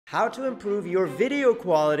how to improve your video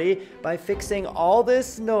quality by fixing all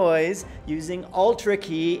this noise using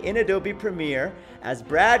Ultrakey in Adobe Premiere, as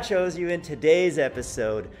Brad shows you in today's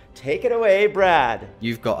episode. Take it away, Brad.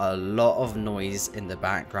 You've got a lot of noise in the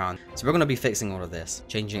background, so we're going to be fixing all of this.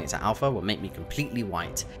 Changing it to alpha will make me completely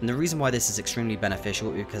white, and the reason why this is extremely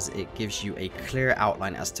beneficial is because it gives you a clear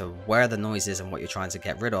outline as to where the noise is and what you're trying to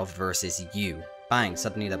get rid of versus you. Bang,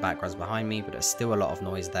 suddenly the background's behind me, but there's still a lot of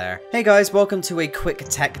noise there. Hey guys, welcome to a quick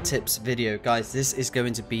tech tips video. Guys, this is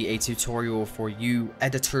going to be a tutorial for you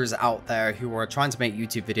editors out there who are trying to make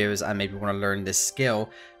YouTube videos and maybe want to learn this skill,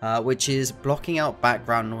 which is blocking out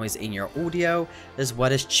background noise in your audio, as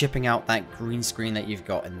well as chipping out that green screen that you've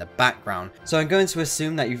got in the background. So I'm going to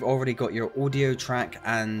assume that you've already got your audio track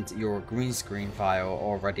and your green screen file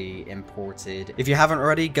already imported. If you haven't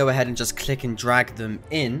already, go ahead and just click and drag them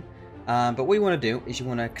in. But what you want to do is you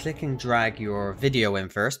want to click and drag your video in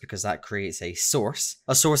first, because that creates a source.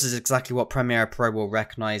 A source is exactly what Premiere Pro will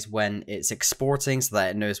recognize when it's exporting, so that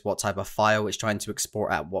it knows what type of file it's trying to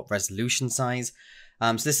export at what resolution size.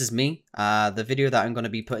 So this is me. The video that I'm going to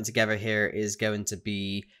be putting together here is going to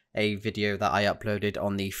be a video that I uploaded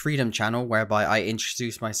on the Freedom channel, whereby I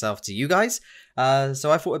introduced myself to you guys.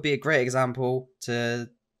 So I thought it'd be a great example to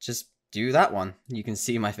just do that one. You can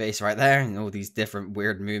see my face right there and all these different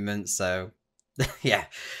weird movements, so yeah.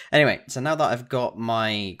 Anyway, so now that I've got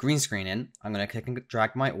my green screen in, I'm going to click and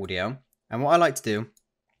drag my audio, and what I like to do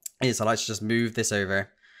is I like to just move this over,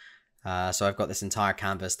 so I've got this entire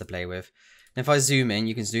canvas to play with. And if I zoom in,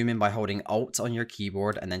 you can zoom in by holding Alt on your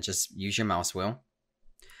keyboard and then just use your mouse wheel.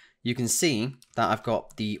 You can see that I've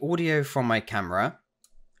got the audio from my camera,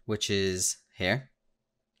 which is here.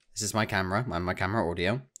 This is my camera, my camera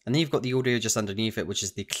audio. And then you've got the audio just underneath it, which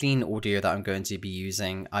is the clean audio that I'm going to be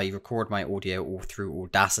using. I record my audio all through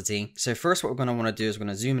Audacity. So first what we're going to want to do is we're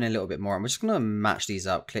going to zoom in a little bit more, and we're just going to match these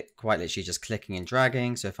up, quite literally just clicking and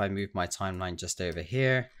dragging. So if I move my timeline just over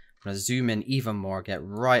here, I'm going to zoom in even more, get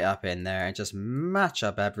right up in there and just match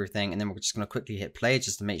up everything. And then we're just going to quickly hit play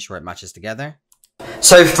just to make sure it matches together.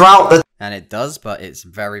 So throughout the... And it does, but it's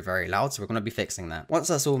very, very loud, so we're going to be fixing that. Once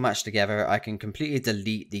that's all matched together, I can completely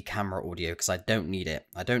delete the camera audio because I don't need it.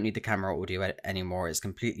 I don't need the camera audio anymore. It's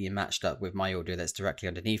completely matched up with my audio that's directly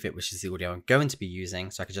underneath it, which is the audio I'm going to be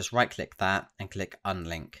using. So I can just right-click that and click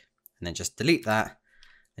unlink, and then just delete that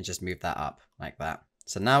and just move that up like that.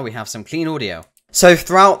 So now we have some clean audio. So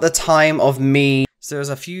throughout the time of me... So there's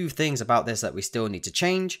a few things about this that we still need to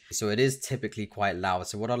change. So it is typically quite loud.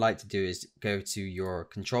 So what I like to do is go to your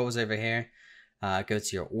controls over here, go to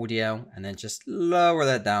your audio, and then just lower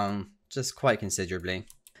that down just quite considerably.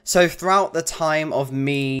 So throughout the time of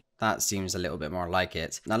me, that seems a little bit more like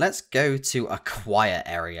it. Now let's go to a quiet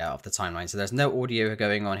area of the timeline. So there's no audio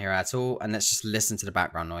going on here at all. And let's just listen to the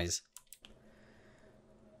background noise.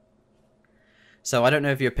 So I don't know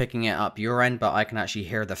if you're picking it up your end, but I can actually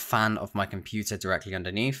hear the fan of my computer directly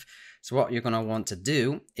underneath. So what you're going to want to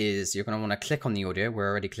do is you're going to want to click on the audio. We're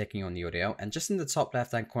already clicking on the audio. And just in the top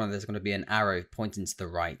left-hand corner, there's going to be an arrow pointing to the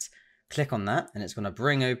right. Click on that, and it's going to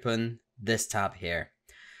bring open this tab here.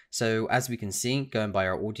 So as we can see, going by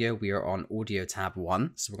our audio, we are on Audio tab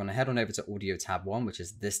 1. So we're going to head on over to Audio tab 1, which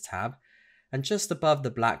is this tab. And just above the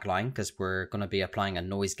black line, because we're going to be applying a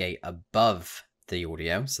noise gate above the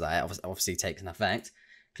audio, so that obviously takes an effect,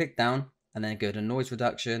 click down and then go to noise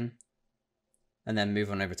reduction and then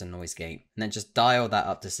move on over to noise gate, and then just dial that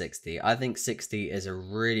up to 60. I think 60 is a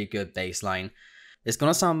really good baseline. It's going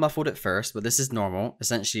to sound muffled at first, but this is normal.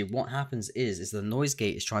 Essentially what happens is the noise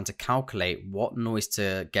gate is trying to calculate what noise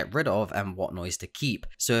to get rid of and what noise to keep.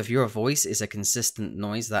 So if your voice is a consistent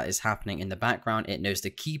noise that is happening in the background, it knows to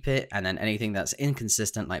keep it, and then anything that's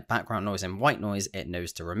inconsistent like background noise and white noise, it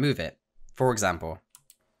knows to remove it. For example,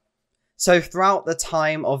 so throughout the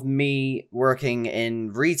time of me working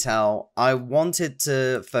in retail, I wanted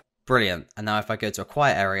to... Brilliant. And now if I go to a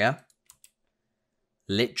quiet area,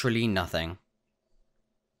 literally nothing.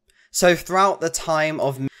 So throughout the time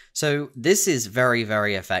of... So this is very,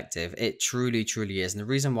 very effective. It truly, truly is. And the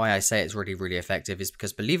reason why I say it's really, really effective is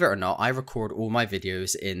because, believe it or not, I record all my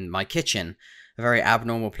videos in my kitchen. A very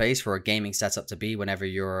abnormal place for a gaming setup to be whenever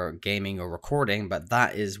you're gaming or recording, but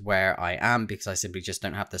that is where I am because I simply just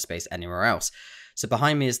don't have the space anywhere else. So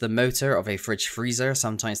behind me is the motor of a fridge freezer.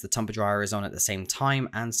 Sometimes the tumble dryer is on at the same time,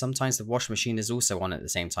 and sometimes the wash machine is also on at the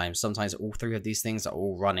same time. Sometimes all three of these things are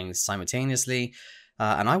all running simultaneously,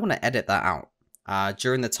 and I want to edit that out.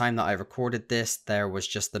 During the time that I recorded this, there was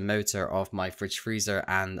just the motor of my fridge freezer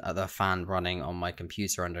and the fan running on my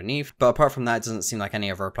computer underneath. But apart from that, it doesn't seem like any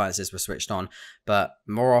of our appliances were switched on. But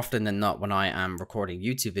more often than not, when I am recording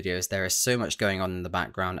YouTube videos, there is so much going on in the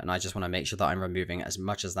background, and I just want to make sure that I'm removing as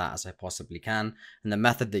much of that as I possibly can. And the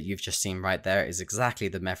method that you've just seen right there is exactly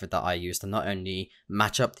the method that I use to not only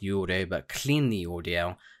match up the audio, but clean the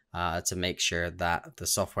audio. To make sure that the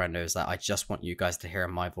software knows that I just want you guys to hear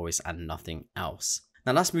my voice and nothing else.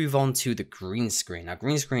 Now let's move on to the green screen. Now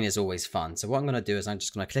green screen is always fun. So what I'm going to do is I'm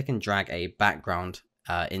just going to click and drag a background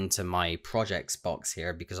into my projects box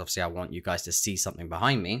here, because obviously I want you guys to see something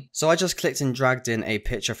behind me. So I just clicked and dragged in a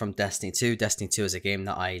picture from Destiny 2. Destiny 2 is a game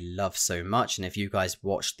that I love so much, and if you guys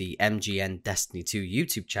watch the MGN Destiny 2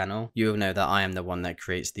 YouTube channel, you'll know that I am the one that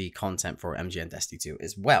creates the content for MGN Destiny 2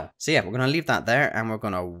 as well. So yeah, we're going to leave that there, and we're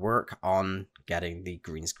going to work on getting the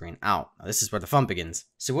green screen out. Now, this is where the fun begins.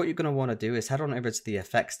 So what you're going to want to do is head on over to the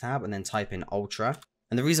effects tab and then type in Ultra.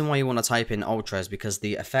 And the reason why you want to type in Ultra is because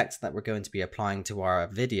the effect that we're going to be applying to our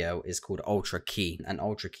video is called Ultrakey. And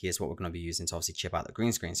Ultrakey is what we're going to be using to obviously chip out the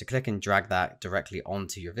green screen. So click and drag that directly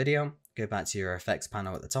onto your video. Go back to your effects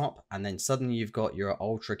panel at the top. And then suddenly you've got your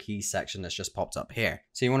Ultrakey section that's just popped up here.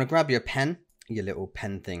 So you want to grab your pen, your little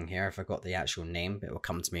pen thing here. I forgot the actual name. It will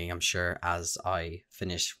come to me, I'm sure, as I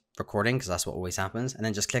finish recording, because that's what always happens. And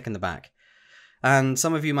then just click in the back. And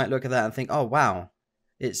some of you might look at that and think, oh, wow.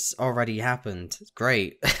 It's already happened.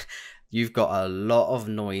 Great. You've got a lot of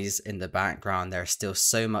noise in the background. There's still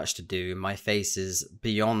so much to do. My face is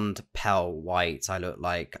beyond pale white. I look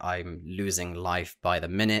like I'm losing life by the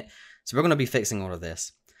minute. So we're going to be fixing all of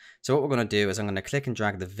this. So what we're going to do is I'm going to click and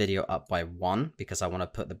drag the video up by 1 because I want to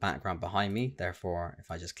put the background behind me. Therefore,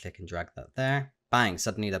 if I just click and drag that there, bang,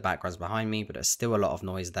 suddenly the background's behind me, but there's still a lot of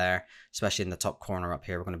noise there, especially in the top corner up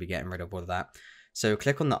here. We're going to be getting rid of all of that. So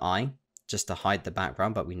click on the eye, just to hide the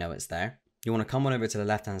background, but we know it's there. You want to come on over to the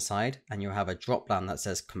left hand side and you'll have a drop down that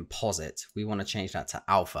says composite. We want to change that to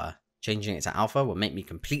alpha. Changing it to alpha will make me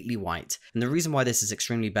completely white. And the reason why this is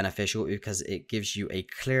extremely beneficial is because it gives you a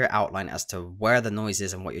clear outline as to where the noise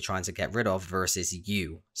is and what you're trying to get rid of versus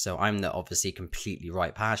you. So I'm the obviously completely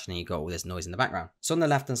right patch and you got all this noise in the background. So on the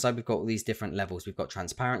left hand side, we've got all these different levels. We've got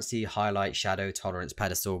transparency, highlight, shadow, tolerance,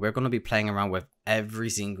 pedestal. We're going to be playing around with every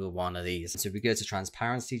single one of these. So if we go to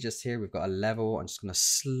transparency just here, we've got a level. I'm just going to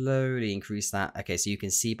slowly increase that. Okay, so you can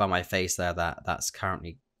see by my face there that that's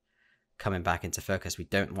currently coming back into focus. We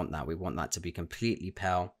don't want that. We want that to be completely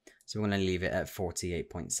pale. So we're going to leave it at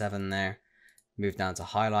 48.7 there. Move down to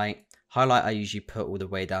highlight. Highlight I usually put all the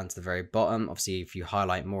way down to the very bottom. Obviously, if you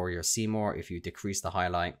highlight more, you'll see more. If you decrease the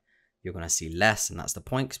highlight, you're going to see less. And that's the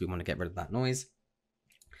point because we want to get rid of that noise.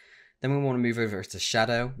 Then we want to move over to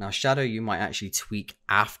shadow. Now shadow you might actually tweak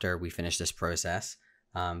after we finish this process.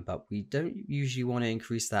 But we don't usually want to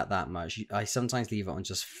increase that much. I sometimes leave it on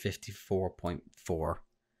just 54.4.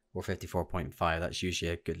 or 54.5. That's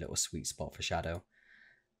usually a good little sweet spot for shadow.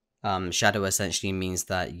 Shadow essentially means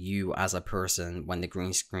that you as a person, when the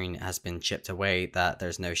green screen has been chipped away, that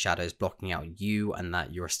there's no shadows blocking out you and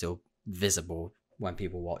that you're still visible when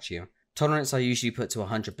people watch you. Tolerance I usually put to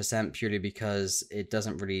 100% purely because it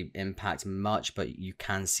doesn't really impact much, but you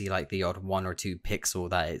can see like the odd 1 or 2 pixel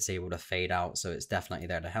that it's able to fade out, so it's definitely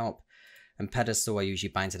there to help. And pedestal I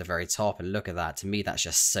usually bind to the very top, and look at that. To me, that's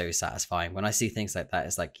just so satisfying. When I see things like that,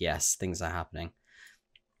 it's like, yes, things are happening.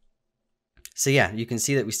 So yeah, you can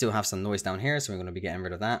see that we still have some noise down here, so we're going to be getting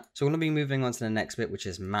rid of that. So we're going to be moving on to the next bit, which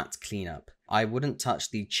is matte cleanup. I wouldn't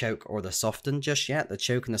touch the choke or the soften just yet. The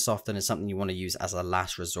choke and the soften is something you want to use as a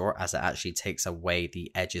last resort, as it actually takes away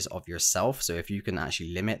the edges of yourself. So if you can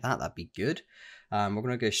actually limit that, that'd be good. We're going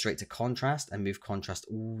to go straight to contrast and move contrast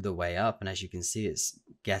all the way up. And as you can see, it's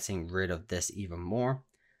getting rid of this even more.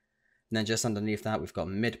 And then just underneath that, we've got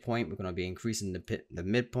midpoint. We're going to be increasing the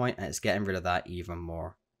midpoint, and it's getting rid of that even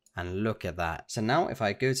more. And look at that. So now if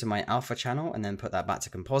I go to my alpha channel and then put that back to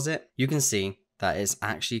composite, you can see that it's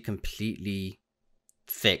actually completely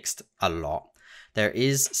fixed a lot. There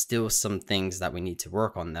is still some things that we need to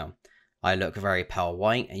work on though. I look very pale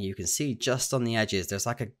white, and you can see just on the edges, there's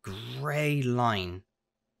like a gray line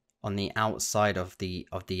on the outside of the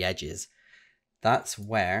edges. That's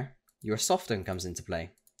where your soften comes into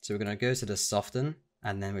play. So we're going to go to the soften,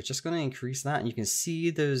 and then we're just going to increase that, and you can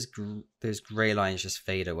see those gray lines just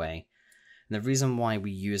fade away. And the reason why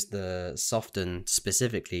we use the soften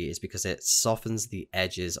specifically is because it softens the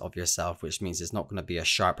edges of yourself, which means it's not going to be a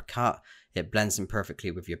sharp cut. It blends in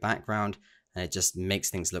perfectly with your background, and it just makes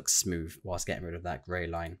things look smooth whilst getting rid of that gray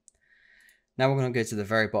line. Now we're going to go to the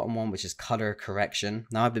very bottom one, which is color correction.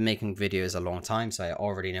 Now I've been making videos a long time, so I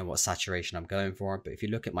already know what saturation I'm going for. But if you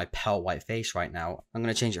look at my pale white face right now, I'm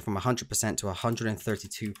going to change it from 100% to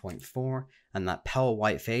 132.4. And that pale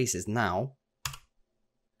white face is now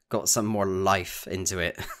got some more life into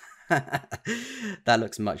it. That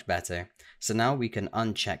looks much better. So now we can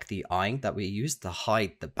uncheck the eye that we used to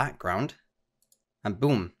hide the background. And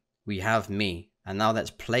boom, we have me. And now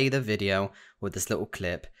let's play the video with this little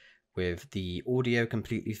clip with the audio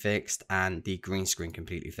completely fixed and the green screen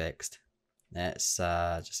completely fixed. Let's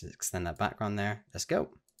just extend that background there. Let's go.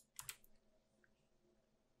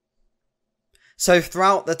 So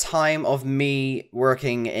throughout the time of me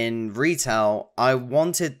working in retail, I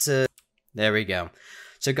wanted to... There we go.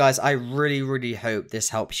 So guys, I really hope this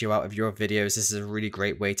helps you out with your videos. This is a really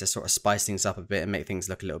great way to sort of spice things up a bit and make things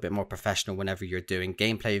look a little bit more professional whenever you're doing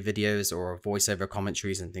gameplay videos or voiceover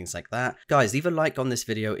commentaries and things like that. Guys, leave a like on this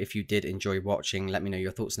video if you did enjoy watching. Let me know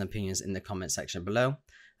your thoughts and opinions in the comment section below.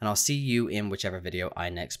 And I'll see you in whichever video I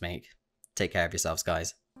next make. Take care of yourselves,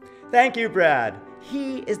 guys. Thank you, Brad.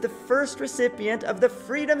 He is the first recipient of the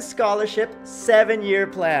Freedom Scholarship 7-year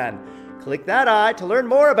plan. Click that eye to learn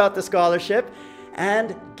more about the scholarship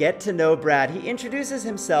and get to know Brad. He introduces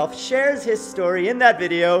himself, shares his story in that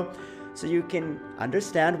video so you can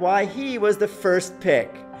understand why he was the first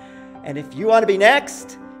pick. And if you want to be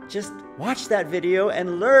next, just watch that video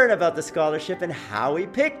and learn about the scholarship and how we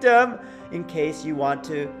picked him in case you want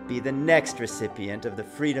to be the next recipient of the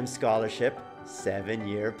Freedom Scholarship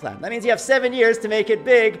 7-year plan. That means you have 7 years to make it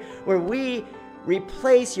big, where we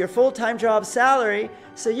replace your full-time job salary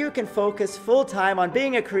so you can focus full-time on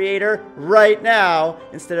being a creator right now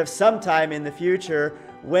instead of sometime in the future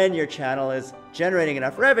when your channel is generating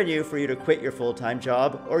enough revenue for you to quit your full-time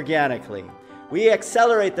job organically. We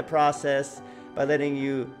accelerate the process by letting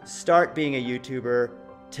you start being a YouTuber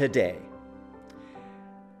today.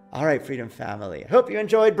 All right, Freedom Family. I hope you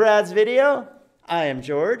enjoyed Brad's video. I am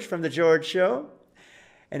George from The George Show.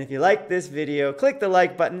 And if you like this video, click the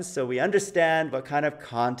like button so we understand what kind of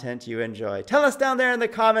content you enjoy. Tell us down there in the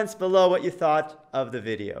comments below what you thought of the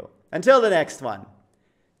video. Until the next one,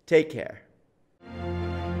 take care.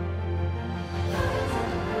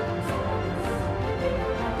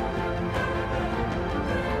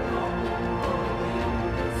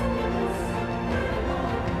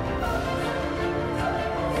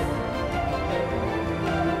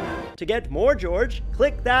 To get more George,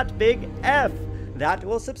 click that big F. That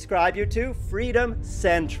will subscribe you to Freedom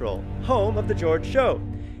Central, home of The George Show.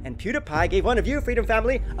 And PewDiePie gave one of you, Freedom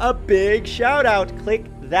Family, a big shout out. Click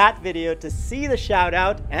that video to see the shout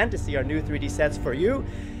out and to see our new 3D sets for you.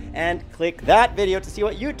 And click that video to see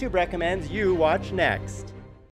what YouTube recommends you watch next.